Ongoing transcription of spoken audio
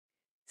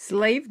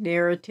Slave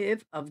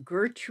narrative of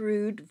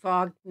Gertrude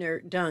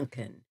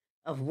Duncan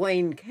of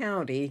Wayne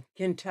County,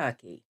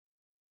 Kentucky.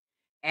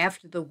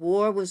 After the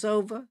war was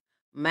over,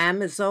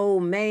 Mama's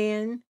old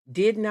man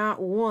did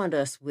not want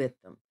us with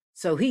them,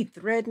 so he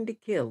threatened to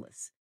kill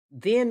us.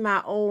 Then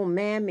my old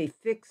mammy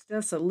fixed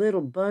us a little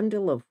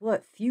bundle of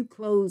what few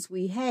clothes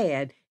we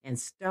had and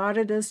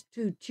started us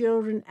two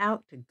children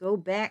out to go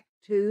back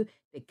to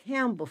the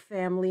Campbell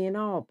family in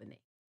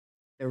Albany.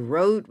 The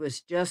road was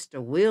just a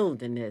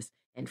wilderness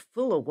and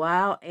full of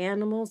wild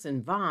animals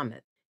and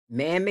vomit.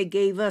 Mammy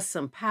gave us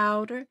some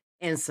powder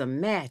and some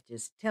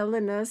matches,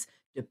 telling us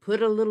to put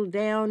a little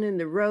down in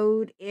the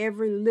road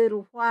every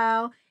little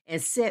while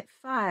and set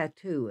fire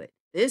to it.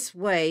 This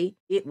way,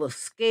 it will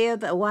scare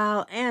the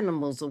wild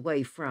animals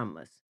away from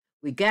us.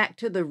 We got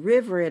to the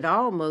river at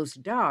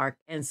almost dark,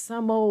 and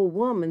some old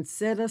woman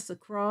set us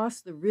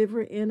across the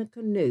river in a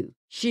canoe.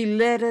 She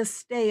let us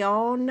stay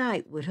all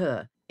night with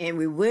her, and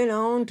we went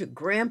on to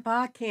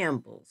Grandpa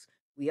Campbell's.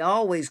 We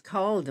always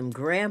called him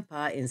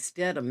Grandpa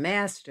instead of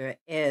Master,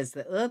 as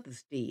the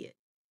others did.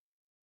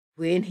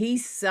 When he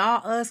saw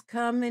us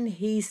coming,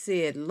 he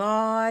said,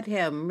 "Lord,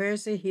 have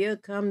mercy, here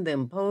come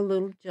them poor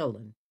little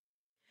children."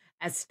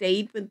 I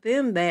stayed with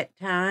them that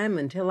time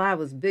until I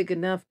was big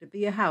enough to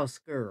be a house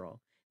girl.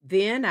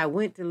 Then I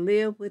went to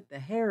live with the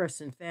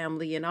Harrison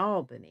family in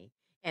Albany,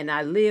 and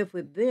I lived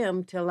with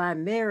them till I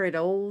married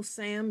old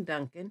Sam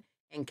Duncan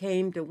and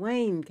came to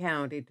Wayne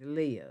County to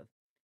live.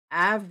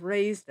 I've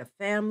raised a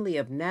family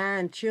of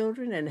 9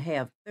 children and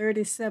have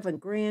 37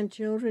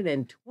 grandchildren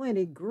and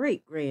 20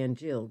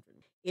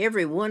 great-grandchildren.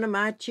 Every one of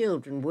my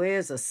children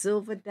wears a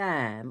silver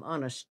dime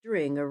on a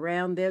string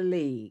around their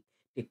leg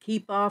to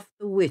keep off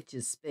the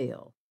witch's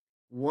spell.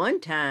 One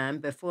time,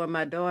 before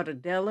my daughter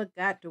Della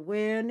got to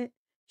wearing it,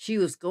 she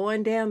was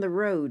going down the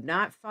road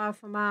not far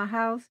from our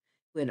house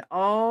when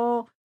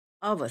all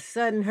of a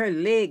sudden her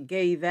leg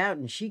gave out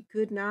and she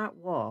could not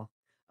walk.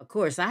 Of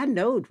course, I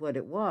knowed what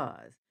it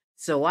was,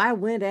 so I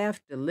went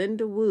after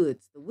Linda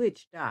Woods, the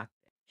witch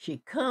doctor.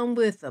 She come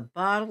with a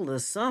bottle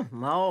of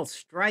something all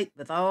striped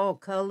with all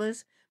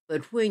colors,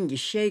 but when you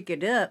shake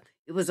it up,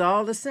 it was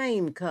all the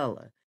same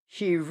color.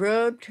 She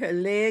rubbed her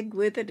leg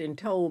with it and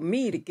told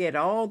me to get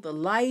all the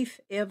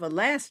life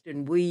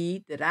everlasting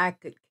weed that I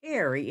could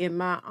carry in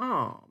my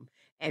arm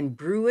and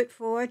brew it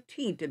for a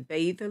tea to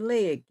bathe her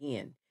leg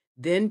in,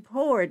 then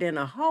pour it in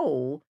a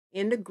hole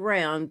in the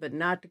ground but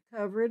not to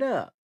cover it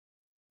up.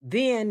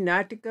 Then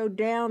not to go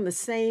down the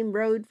same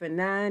road for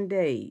 9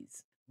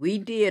 days. We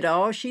did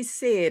all she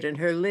said and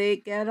her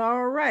leg got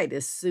all right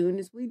as soon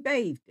as we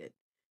bathed it.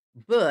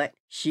 But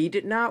she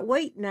did not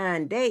wait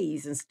 9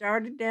 days and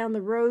started down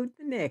the road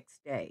the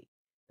next day.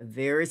 The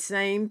very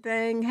same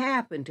thing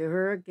happened to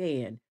her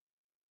again.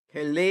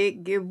 Her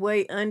leg gave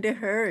way under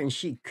her and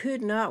she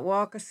could not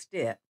walk a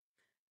step.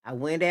 I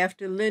went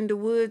after Linda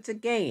Woods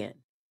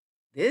again.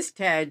 This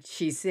time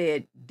she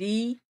said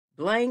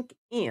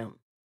D-blank-M,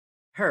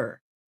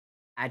 her.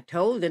 I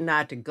told her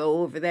not to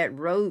go over that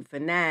road for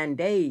 9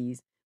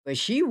 days, but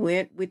she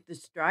went with the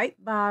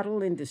striped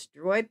bottle and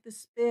destroyed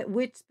the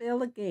witch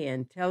spell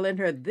again, telling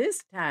her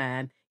this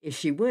time if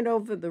she went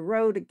over the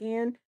road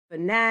again for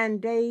 9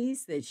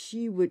 days that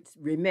she would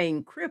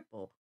remain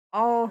crippled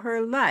all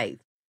her life,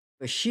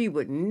 but she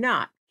would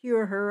not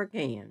cure her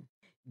again.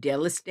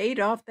 Della stayed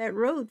off that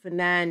road for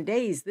 9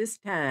 days this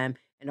time,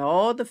 and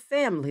all the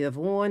family have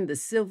worn the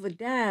silver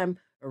dime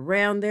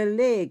around their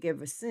leg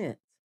ever since.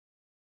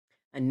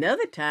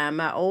 Another time,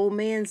 my old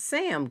man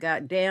Sam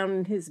got down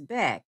on his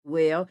back.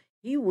 Well,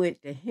 he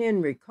went to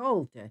Henry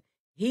Coulter.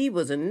 He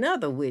was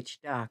another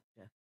witch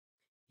doctor.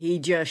 He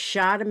just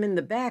shot him in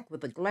the back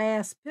with a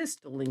glass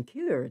pistol and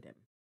cured him.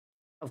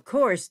 Of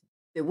course,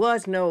 there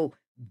was no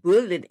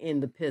bullet in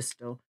the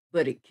pistol,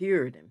 but it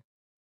cured him.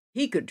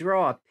 He could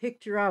draw a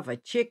picture of a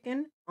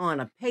chicken on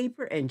a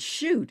paper and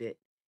shoot it,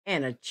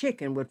 and a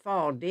chicken would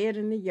fall dead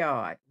in the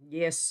yard.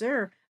 Yes,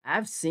 sir,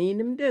 I've seen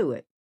him do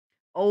it.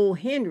 Old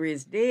Henry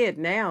is dead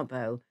now,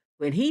 though.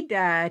 When he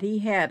died, he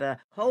had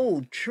a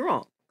whole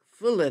trunk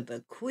full of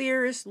the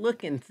queerest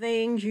looking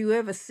things you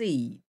ever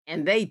see,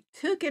 and they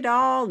took it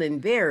all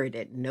and buried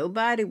it.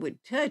 Nobody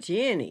would touch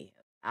any.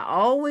 I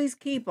always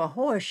keep a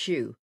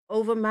horseshoe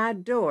over my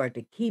door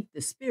to keep the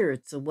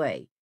spirits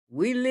away.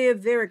 We live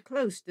very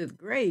close to the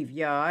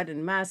graveyard,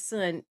 and my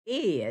son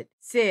Ed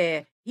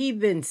said he'd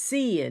been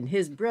seeing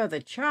his brother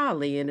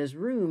Charlie in his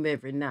room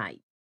every night.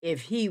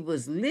 If he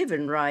was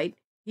living right,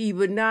 he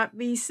would not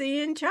be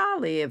seeing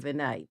Charlie every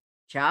night.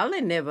 Charlie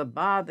never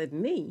bothered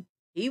me.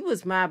 He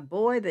was my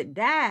boy that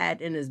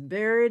died and is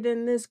buried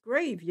in this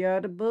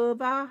graveyard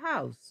above our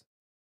house.